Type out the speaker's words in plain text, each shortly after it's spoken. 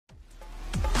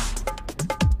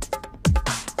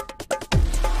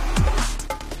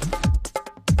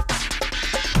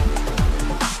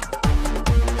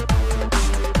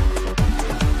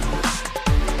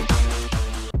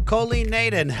Colleen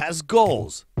Naden has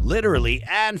goals, literally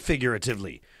and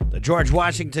figuratively. The George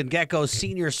Washington Geckos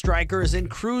senior striker is in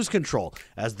cruise control,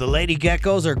 as the Lady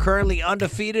Geckos are currently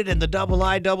undefeated in the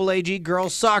IIAAG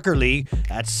Girls Soccer League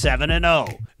at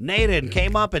 7-0. Naden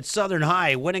came up at Southern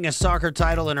High, winning a soccer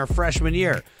title in her freshman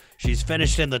year. She's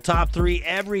finished in the top 3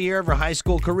 every year of her high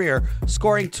school career,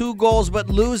 scoring 2 goals but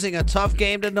losing a tough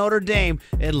game to Notre Dame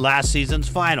in last season's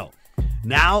final.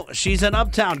 Now she's an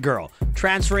uptown girl,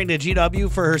 transferring to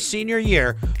GW for her senior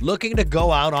year, looking to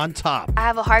go out on top. I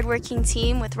have a hardworking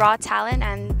team with raw talent,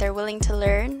 and they're willing to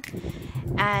learn,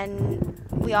 and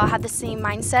we all have the same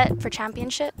mindset for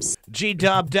championships.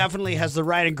 G-Dub definitely has the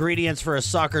right ingredients for a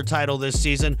soccer title this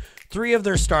season. 3 of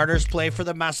their starters play for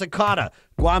the Masakata,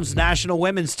 Guam's national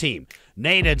women's team.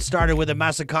 Naden started with the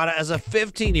Masakata as a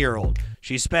 15-year-old.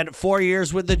 She spent 4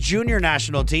 years with the junior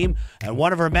national team, and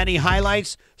one of her many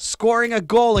highlights, scoring a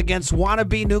goal against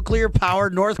wannabe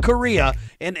nuclear-powered North Korea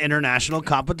in international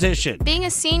competition. Being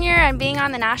a senior and being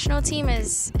on the national team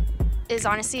is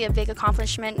honestly a big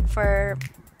accomplishment for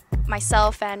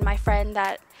myself and my friend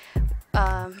that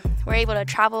we're able to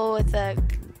travel with the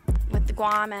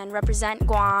Guam and represent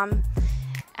Guam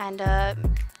and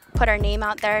put our name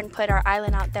out there and put our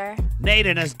island out there.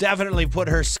 Naden has definitely put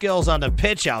her skills on the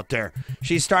pitch out there.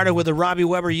 She started with the Robbie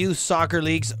Weber Youth Soccer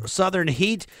League's Southern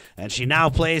Heat, and she now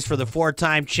plays for the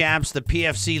 4-time champs, the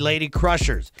PFC Lady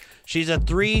Crushers. She's a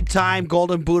 3-time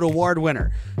Golden Boot Award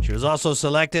winner. She was also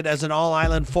selected as an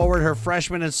all-island forward her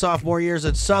freshman and sophomore years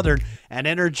at Southern, and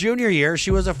in her junior year, she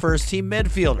was a first-team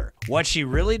midfielder. What she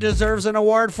really deserves an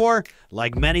award for?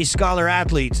 Like many scholar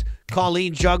athletes,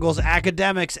 Colleen juggles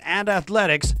academics and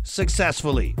athletics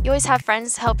successfully. You always have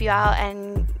friends to help you out,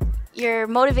 and you're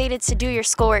motivated to do your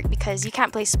schoolwork because you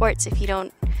can't play sports if you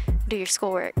don't do your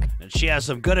schoolwork. And she has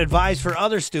some good advice for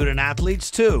other student athletes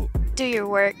too. Do your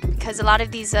work, because a lot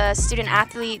of these student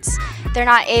athletes, they're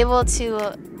not able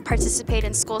to participate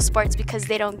in school sports because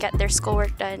they don't get their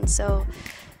schoolwork done, so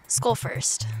school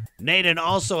first. Naden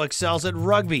also excels at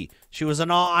rugby. She was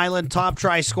an all-island top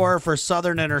try scorer for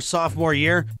Southern in her sophomore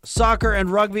year. Soccer and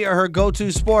rugby are her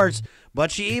go-to sports,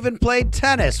 but she even played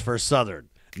tennis for Southern.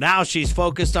 Now she's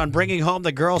focused on bringing home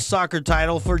the girls' soccer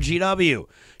title for GW.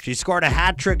 She scored a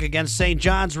hat trick against St.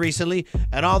 John's recently,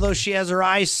 and although she has her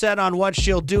eyes set on what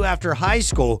she'll do after high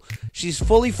school, she's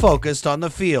fully focused on the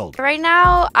field. Right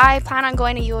now, I plan on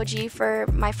going to UOG for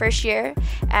my first year,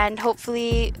 and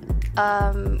hopefully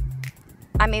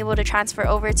I'm able to transfer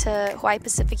over to Hawaii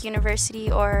Pacific University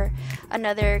or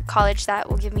another college that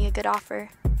will give me a good offer.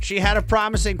 She had a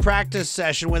promising practice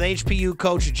session with HPU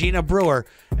coach Gina Brewer,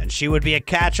 and she would be a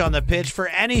catch on the pitch for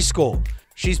any school.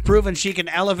 She's proven she can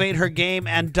elevate her game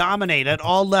and dominate at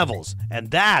all levels,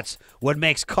 and that's what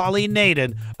makes Colleen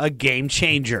Naden a game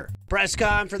changer. Press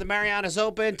con for the Marianas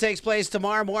Open takes place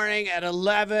tomorrow morning at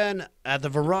 11 at the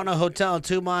Verona Hotel in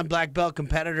Tumon. Black belt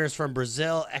competitors from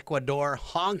Brazil, Ecuador,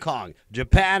 Hong Kong,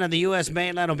 Japan, and the U.S.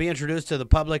 mainland will be introduced to the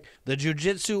public. The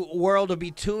jiu-jitsu world will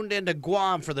be tuned into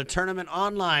Guam for the tournament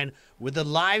online with a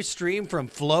live stream from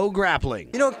Flow Grappling.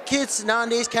 You know, kids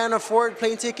nowadays can't afford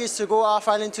plane tickets to go off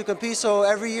island to compete, so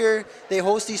every year they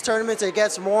host these tournaments. It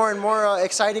gets more and more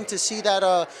exciting to see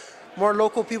that more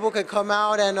local people can come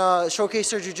out and showcase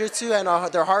their jiu-jitsu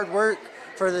and their hard work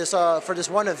for this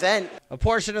one event. A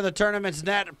portion of the tournament's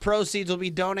net proceeds will be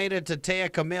donated to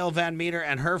Taya Camille Van Meter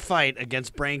and her fight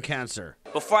against brain cancer.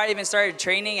 Before I even started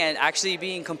training and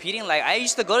actually competing, like I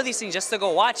used to go to these things just to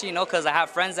go watch, you know, because I have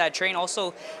friends that train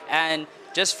also, and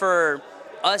just for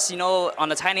us, you know, on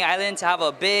a tiny island to have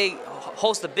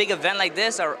host a big event like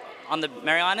this or on the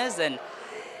Marianas, and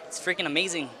it's freaking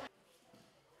amazing.